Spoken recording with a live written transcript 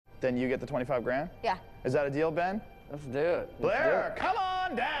then you get the 25 grand? Yeah. Is that a deal, Ben? Let's do it. Blair, come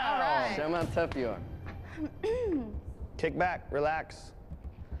on down. All right. Show them how tough you are. Kick back, relax.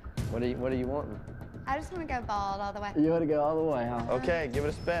 What are you wanting? I just want to go bald all the way. You want to go all the way, huh? Okay, give it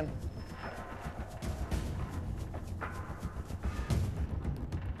a spin.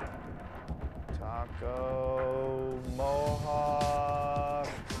 Taco, mohawk,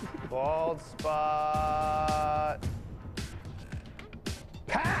 bald spot,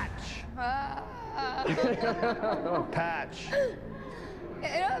 patch. Patch.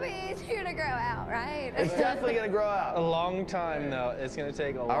 It'll be easier to grow out, right? It's definitely gonna grow A out. long time, though. It's going to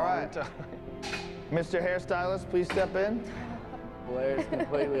take a long time. Mr. Hairstylist, please step in. Blair's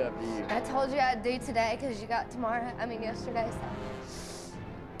completely up to you. I told you I'd do today because you got yesterday,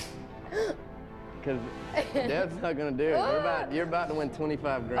 so. Because Deb's not going to do it. You're about to win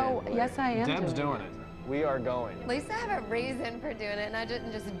 25 grand. Oh, Blair. yes, I am. Deb's doing it. We are going. At least I have a reason for doing it, and I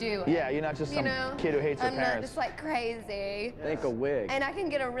didn't just do it. Yeah, you're not just some kid who hates her I'm not parents. just like crazy. Think a wig. And I can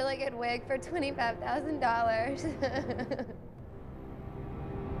get a really good wig for $25,000.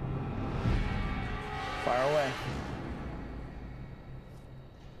 Fire away.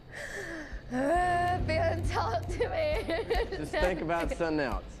 Ben, talk to me. Just think about something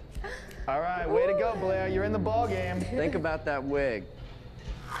else. All right, way to go, Blair. You're in the ball game. Think about that wig.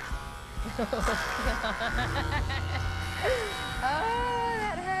 Oh,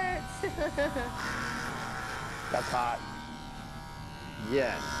 that hurts. That's hot.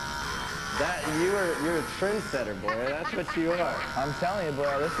 Yes. You're a trendsetter, Blair. That's what you are. I'm telling you,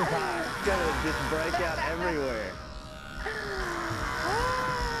 Blair, this is hot. It's gonna just break out everywhere.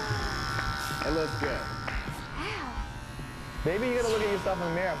 It looks good. Maybe you're gonna look at yourself in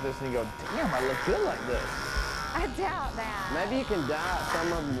the mirror after this and you go, damn, I look good like this. I doubt that. Maybe you can dye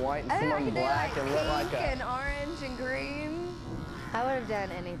some of them white and I some think of I them could do black and look like pink a... and orange and green. I would have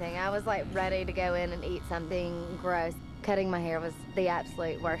done anything. I was like ready to go in and eat something gross. Cutting my hair was the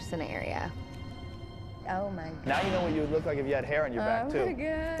absolute worst scenario. Oh my God. Now you know what you would look like if you had hair on your back, too. Oh my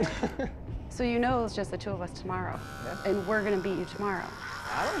God. So you know it's just the two of us tomorrow, and we're gonna beat you tomorrow.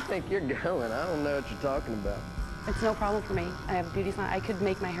 I don't think you're going. I don't know what you're talking about. It's no problem for me. I have a beauty salon. I could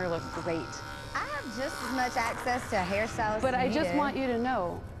make my hair look great. I have just as much access to a hairstylist. But as I you just do. want you to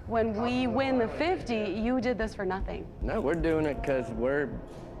know, when we win the 50, you did this for nothing. No, we're doing it because we're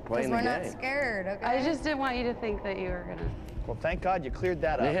playing the we're game. not scared, okay? I just didn't want you to think that you were gonna. Well, thank God you cleared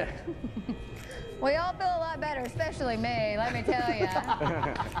that up. Yeah. We all feel a lot better, especially me, let me tell you.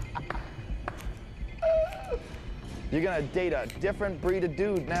 You're gonna date a different breed of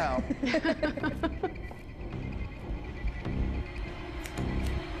dude now.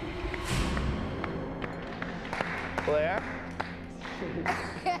 Blair,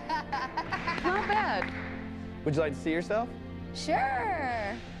 Not bad. would you like to see yourself?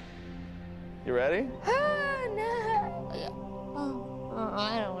 Sure. You ready? Oh, no.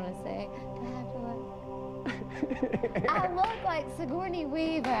 I don't want to say. I have to look. I look like Sigourney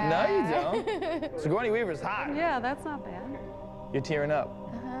Weaver. No, you don't. Sigourney Weaver's hot. Yeah, that's not bad. You're tearing up.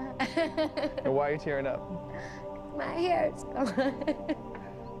 And why are you tearing up? My hair's gone.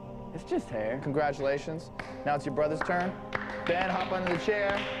 It's just hair. Congratulations. Now it's your brother's turn. Ben, hop under the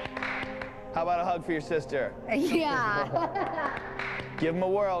chair. How about a hug for your sister? Yeah. Give him a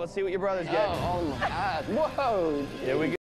whirl. Let's see what your brother's getting. Oh my God. Whoa. Here we go.